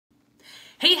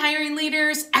Hey hiring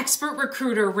leaders, expert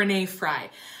recruiter Renee Frey.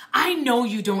 I know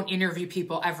you don't interview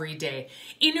people every day.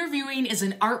 Interviewing is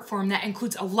an art form that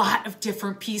includes a lot of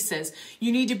different pieces.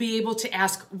 You need to be able to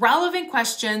ask relevant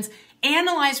questions,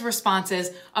 analyze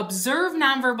responses, observe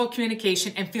nonverbal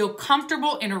communication, and feel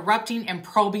comfortable interrupting and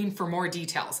probing for more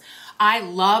details. I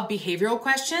love behavioral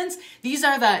questions. These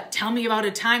are the tell me about a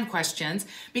time questions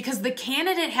because the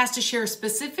candidate has to share a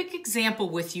specific example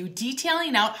with you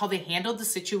detailing out how they handled the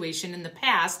situation in the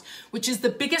past, which is the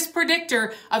biggest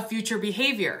predictor of future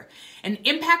behavior. An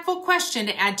impactful question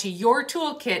to add to your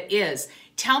toolkit is,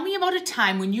 tell me about a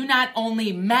time when you not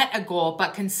only met a goal,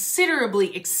 but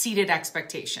considerably exceeded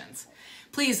expectations.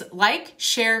 Please like,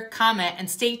 share, comment, and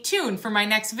stay tuned for my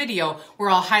next video where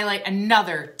I'll highlight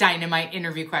another dynamite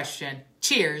interview question.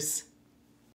 Cheers.